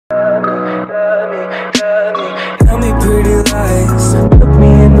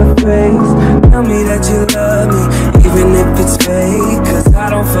face. Tell me that you love me, even if it's fake, cause I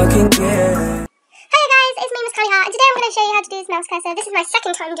don't fucking care. Hey guys, it's me, MissCarlyHeart, and today I'm going to show you how to do this mouse cursor. This is my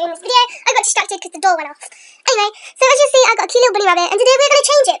second time doing this video. I got distracted because the door went off. Anyway, so as you see, I've got a cute little bunny rabbit, and today we're going to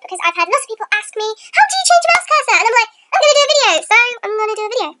change it because I've had lots of people ask me, how do you change a mouse cursor? And I'm like, I'm going to do a video, so I'm going to do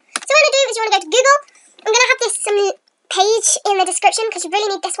a video. So what I'm going to do is you want to go to Google. I'm going to have this page in the description because you really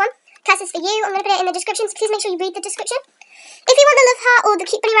need this one. Cursors for you. I'm going to put it in the description, so please make sure you read the description. If you want the love heart or the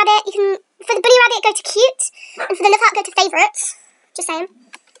cute bunny rabbit, you can, for the bunny rabbit, go to cute, and for the love heart, go to favourites. Just saying.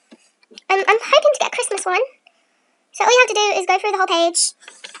 I'm hoping to get a Christmas one. So all you have to do is go through the whole page.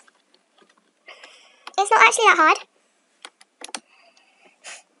 It's not actually that hard.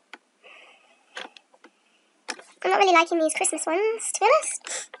 I'm not really liking these Christmas ones, to be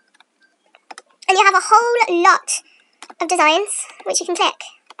honest. And you have a whole lot of designs, which you can click.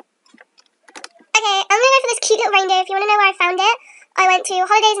 Okay, I'm going to go for this cute little reindeer. If you want to know where I found it, I went to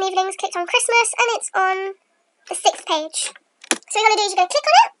Holidays and Evenings, clicked on Christmas, and it's on the 6th page. So what you're going to do is you're going to click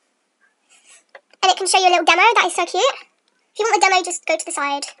on it, and it can show you a little demo. That is so cute. If you want the demo, just go to the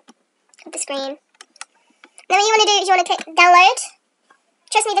side of the screen. Then what you want to do is you want to click download.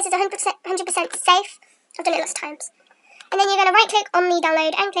 Trust me, this is 100% safe. I've done it lots of times. And then you're going to right click on the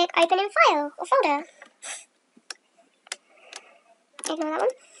download and click open in file or folder. Ignore that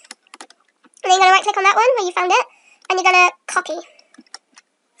one. And then you're going to right click on that one where you found it, and you're going to copy.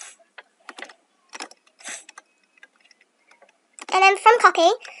 And then from copy,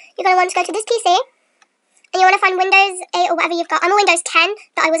 you're going to want to go to this PC, and you want to find Windows 8 or whatever you've got. I'm a Windows 10,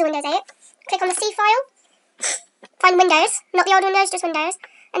 but I was a Windows 8. Click on the C file, find Windows, not the old Windows, just Windows.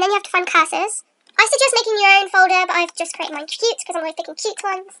 And then you have to find cursors. I suggest making your own folder, but I've just created mine cute because I'm always picking cute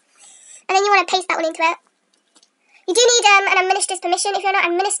ones. And then you want to paste that one into it. You do need an administrator's permission. If you're not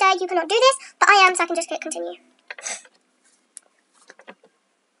an administrator, you cannot do this, but I am, so I can just click continue.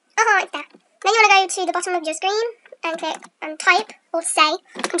 It's there. Then you want to go to the bottom of your screen and click and type or say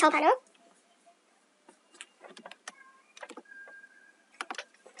control panel.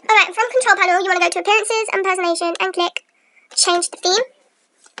 Alright, from control panel, you want to go to appearances and personalization and click change the theme.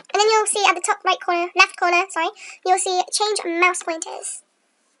 And then you'll see at the top right corner, left corner, sorry, you'll see change mouse pointers.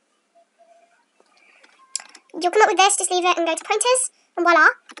 You'll come up with this, just leave it and go to pointers, and voila.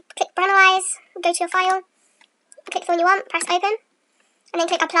 Click analyze, go to your file, click the one you want, press open, and then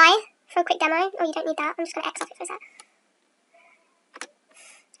click apply for a quick demo. Oh, you don't need that, I'm just going to X off it for a sec.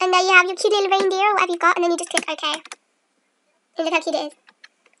 And there you have your cute little reindeer or whatever you've got, and then you just click OK. And look how cute it is.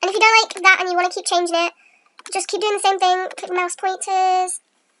 And if you don't like that and you want to keep changing it, just keep doing the same thing, click mouse pointers,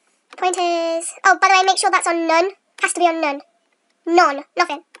 pointers. Oh, by the way, make sure that's on none, has to be on none. None,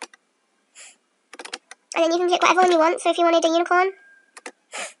 nothing. And then you can click whatever one you want. So if you wanted a unicorn,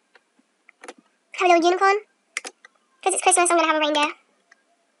 have a little unicorn. Because it's Christmas, I'm going to have a reindeer.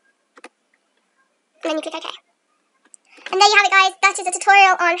 And then you click OK. And there you have it, guys. That is a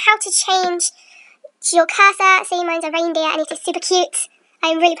tutorial on how to change your cursor. See, mine's a reindeer and it is super cute.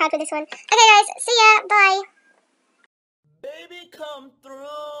 I'm really proud with this one. Okay, guys. See ya. Bye. Baby, come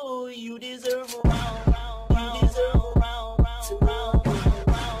through. You deserve a round. You deserve a